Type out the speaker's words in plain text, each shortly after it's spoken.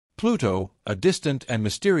Pluto, a distant and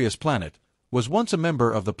mysterious planet, was once a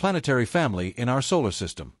member of the planetary family in our solar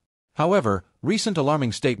system. However, recent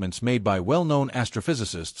alarming statements made by well-known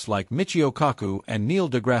astrophysicists like Michio Kaku and Neil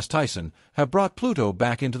deGrasse Tyson have brought Pluto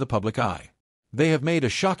back into the public eye. They have made a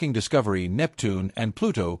shocking discovery: Neptune and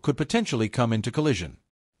Pluto could potentially come into collision.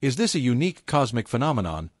 Is this a unique cosmic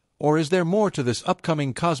phenomenon, or is there more to this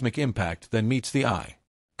upcoming cosmic impact than meets the eye?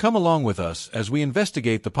 Come along with us as we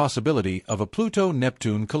investigate the possibility of a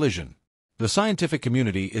Pluto-Neptune collision. The scientific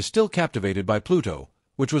community is still captivated by Pluto,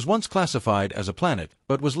 which was once classified as a planet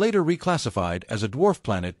but was later reclassified as a dwarf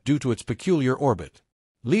planet due to its peculiar orbit.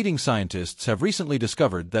 Leading scientists have recently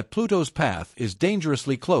discovered that Pluto's path is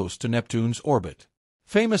dangerously close to Neptune's orbit.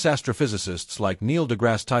 Famous astrophysicists like Neil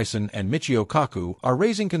deGrasse Tyson and Michio Kaku are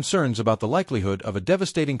raising concerns about the likelihood of a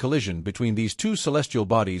devastating collision between these two celestial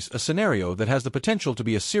bodies, a scenario that has the potential to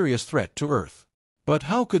be a serious threat to Earth. But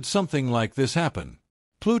how could something like this happen?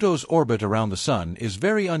 Pluto's orbit around the Sun is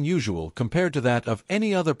very unusual compared to that of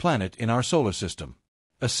any other planet in our solar system.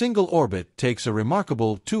 A single orbit takes a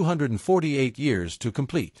remarkable 248 years to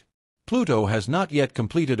complete. Pluto has not yet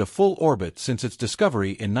completed a full orbit since its discovery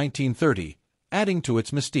in 1930, adding to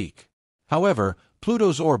its mystique. However,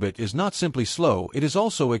 Pluto's orbit is not simply slow, it is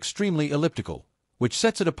also extremely elliptical, which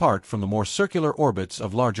sets it apart from the more circular orbits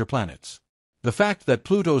of larger planets. The fact that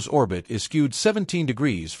Pluto's orbit is skewed 17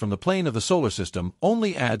 degrees from the plane of the solar system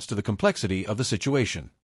only adds to the complexity of the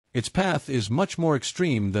situation. Its path is much more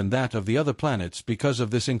extreme than that of the other planets because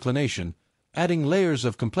of this inclination, adding layers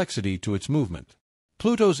of complexity to its movement.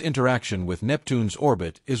 Pluto's interaction with Neptune's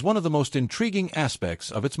orbit is one of the most intriguing aspects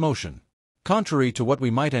of its motion. Contrary to what we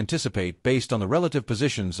might anticipate based on the relative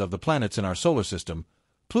positions of the planets in our solar system,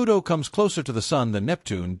 Pluto comes closer to the Sun than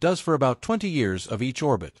Neptune does for about 20 years of each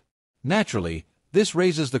orbit. Naturally, this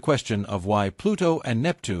raises the question of why Pluto and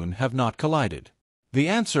Neptune have not collided. The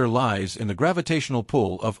answer lies in the gravitational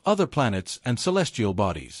pull of other planets and celestial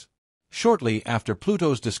bodies. Shortly after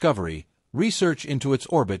Pluto's discovery, research into its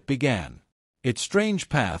orbit began. Its strange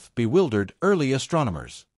path bewildered early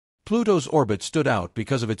astronomers. Pluto's orbit stood out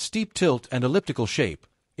because of its steep tilt and elliptical shape,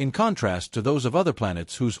 in contrast to those of other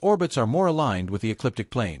planets whose orbits are more aligned with the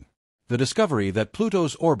ecliptic plane. The discovery that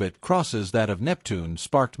Pluto's orbit crosses that of Neptune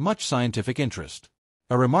sparked much scientific interest.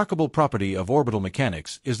 A remarkable property of orbital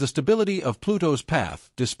mechanics is the stability of Pluto's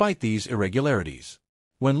path despite these irregularities.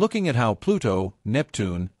 When looking at how Pluto,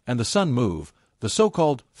 Neptune, and the Sun move, the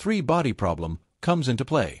so-called three-body problem comes into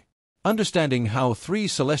play. Understanding how three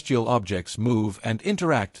celestial objects move and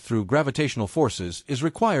interact through gravitational forces is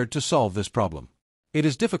required to solve this problem. It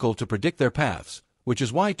is difficult to predict their paths, which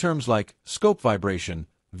is why terms like scope vibration,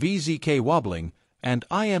 VZK wobbling, and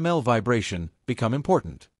IML vibration become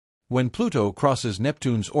important. When Pluto crosses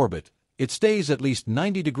Neptune's orbit, it stays at least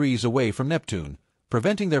 90 degrees away from Neptune,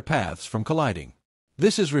 preventing their paths from colliding.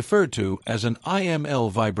 This is referred to as an IML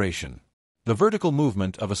vibration. The vertical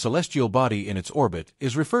movement of a celestial body in its orbit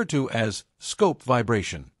is referred to as scope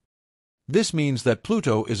vibration. This means that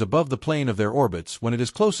Pluto is above the plane of their orbits when it is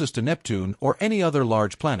closest to Neptune or any other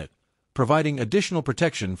large planet, providing additional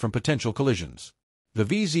protection from potential collisions. The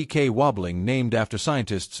VZK wobbling, named after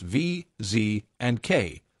scientists V, Z, and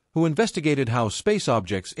K, who investigated how space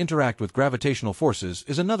objects interact with gravitational forces,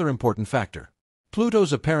 is another important factor.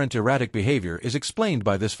 Pluto's apparent erratic behavior is explained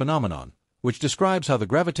by this phenomenon, which describes how the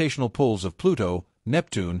gravitational pulls of Pluto,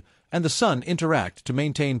 Neptune, and the Sun interact to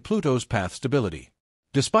maintain Pluto's path stability.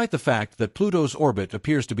 Despite the fact that Pluto's orbit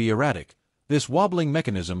appears to be erratic, this wobbling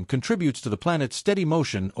mechanism contributes to the planet's steady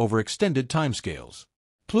motion over extended timescales.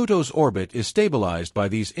 Pluto's orbit is stabilized by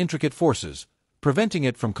these intricate forces, preventing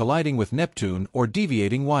it from colliding with Neptune or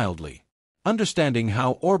deviating wildly. Understanding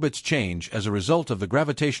how orbits change as a result of the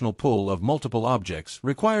gravitational pull of multiple objects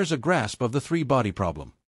requires a grasp of the three-body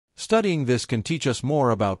problem. Studying this can teach us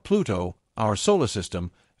more about Pluto, our solar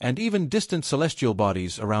system, and even distant celestial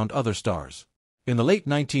bodies around other stars. In the late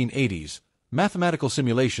 1980s, mathematical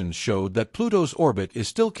simulations showed that Pluto's orbit is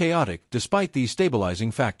still chaotic despite these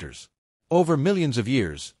stabilizing factors. Over millions of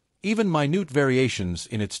years, even minute variations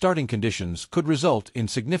in its starting conditions could result in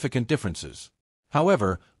significant differences.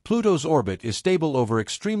 However, Pluto's orbit is stable over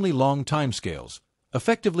extremely long timescales,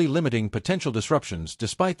 effectively limiting potential disruptions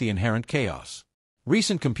despite the inherent chaos.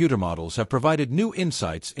 Recent computer models have provided new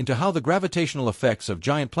insights into how the gravitational effects of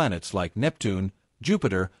giant planets like Neptune,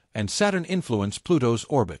 Jupiter, and Saturn influence Pluto's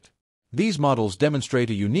orbit. These models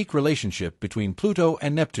demonstrate a unique relationship between Pluto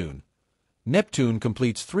and Neptune. Neptune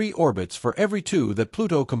completes 3 orbits for every 2 that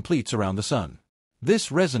Pluto completes around the Sun.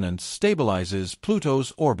 This resonance stabilizes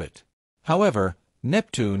Pluto's orbit. However,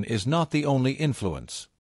 Neptune is not the only influence.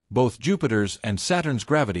 Both Jupiter's and Saturn's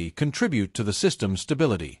gravity contribute to the system's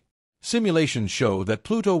stability. Simulations show that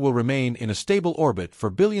Pluto will remain in a stable orbit for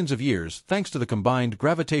billions of years thanks to the combined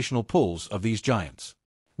gravitational pulls of these giants.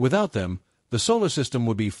 Without them, the solar system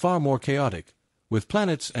would be far more chaotic, with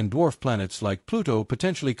planets and dwarf planets like Pluto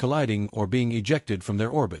potentially colliding or being ejected from their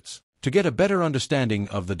orbits. To get a better understanding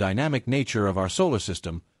of the dynamic nature of our solar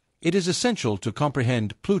system, it is essential to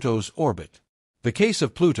comprehend Pluto's orbit. The case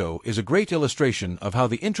of Pluto is a great illustration of how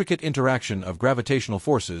the intricate interaction of gravitational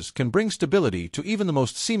forces can bring stability to even the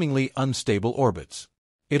most seemingly unstable orbits.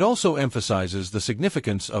 It also emphasizes the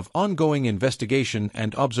significance of ongoing investigation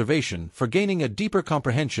and observation for gaining a deeper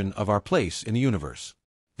comprehension of our place in the universe.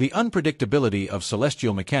 The unpredictability of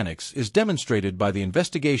celestial mechanics is demonstrated by the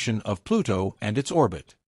investigation of Pluto and its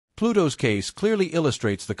orbit. Pluto's case clearly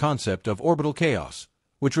illustrates the concept of orbital chaos,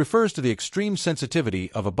 which refers to the extreme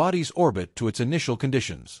sensitivity of a body's orbit to its initial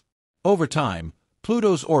conditions. Over time,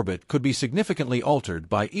 Pluto's orbit could be significantly altered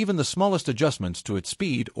by even the smallest adjustments to its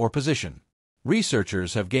speed or position.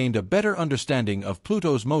 Researchers have gained a better understanding of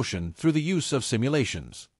Pluto's motion through the use of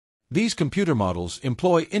simulations. These computer models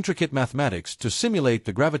employ intricate mathematics to simulate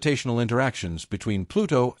the gravitational interactions between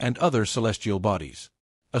Pluto and other celestial bodies.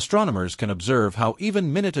 Astronomers can observe how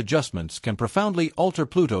even minute adjustments can profoundly alter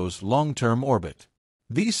Pluto's long-term orbit.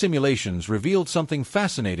 These simulations revealed something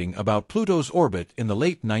fascinating about Pluto's orbit in the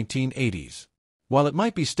late 1980s. While it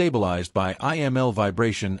might be stabilized by IML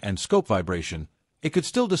vibration and scope vibration, it could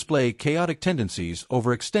still display chaotic tendencies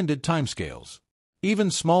over extended timescales.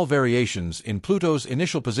 Even small variations in Pluto's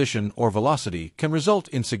initial position or velocity can result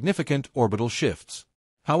in significant orbital shifts.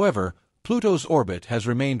 However, Pluto's orbit has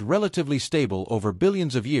remained relatively stable over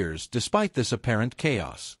billions of years despite this apparent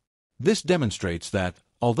chaos. This demonstrates that,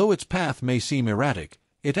 although its path may seem erratic,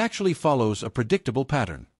 it actually follows a predictable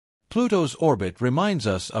pattern. Pluto's orbit reminds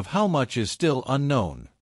us of how much is still unknown.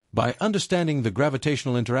 By understanding the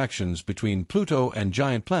gravitational interactions between Pluto and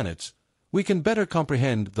giant planets, we can better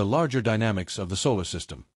comprehend the larger dynamics of the solar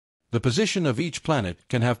system. The position of each planet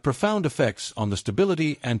can have profound effects on the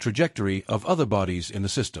stability and trajectory of other bodies in the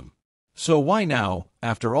system. So why now,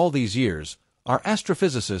 after all these years, are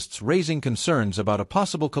astrophysicists raising concerns about a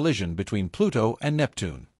possible collision between Pluto and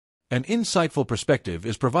Neptune? An insightful perspective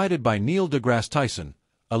is provided by Neil deGrasse Tyson,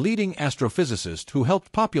 a leading astrophysicist who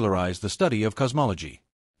helped popularize the study of cosmology.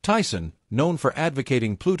 Tyson, known for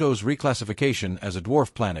advocating Pluto's reclassification as a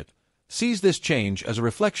dwarf planet, sees this change as a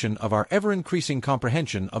reflection of our ever-increasing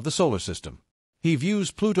comprehension of the solar system. He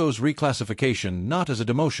views Pluto's reclassification not as a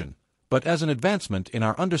demotion, but as an advancement in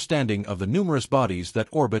our understanding of the numerous bodies that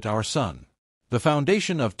orbit our Sun. The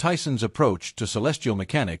foundation of Tyson's approach to celestial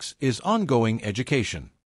mechanics is ongoing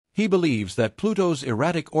education. He believes that Pluto's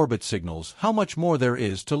erratic orbit signals how much more there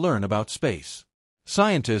is to learn about space.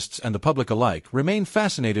 Scientists and the public alike remain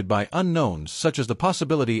fascinated by unknowns such as the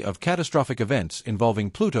possibility of catastrophic events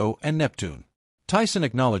involving Pluto and Neptune. Tyson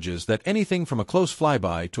acknowledges that anything from a close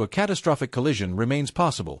flyby to a catastrophic collision remains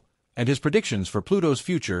possible, and his predictions for Pluto's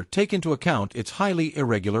future take into account its highly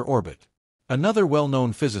irregular orbit. Another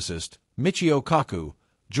well-known physicist, Michio Kaku,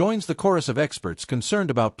 joins the chorus of experts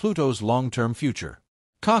concerned about Pluto's long-term future.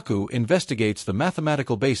 Kaku investigates the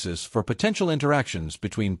mathematical basis for potential interactions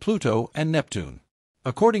between Pluto and Neptune.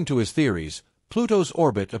 According to his theories, Pluto's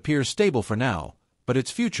orbit appears stable for now, but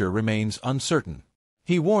its future remains uncertain.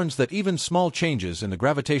 He warns that even small changes in the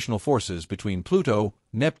gravitational forces between Pluto,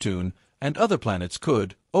 Neptune, and other planets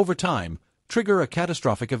could, over time, trigger a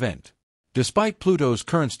catastrophic event. Despite Pluto's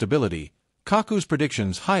current stability, Kaku's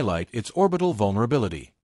predictions highlight its orbital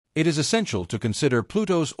vulnerability. It is essential to consider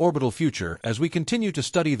Pluto's orbital future as we continue to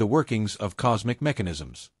study the workings of cosmic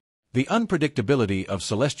mechanisms. The unpredictability of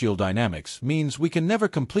celestial dynamics means we can never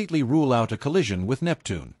completely rule out a collision with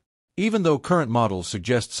Neptune. Even though current models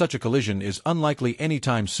suggest such a collision is unlikely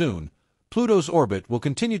anytime soon, Pluto's orbit will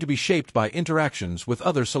continue to be shaped by interactions with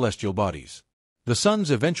other celestial bodies. The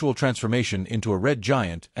Sun's eventual transformation into a red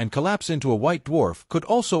giant and collapse into a white dwarf could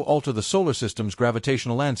also alter the solar system's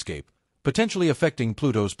gravitational landscape, potentially affecting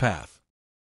Pluto's path.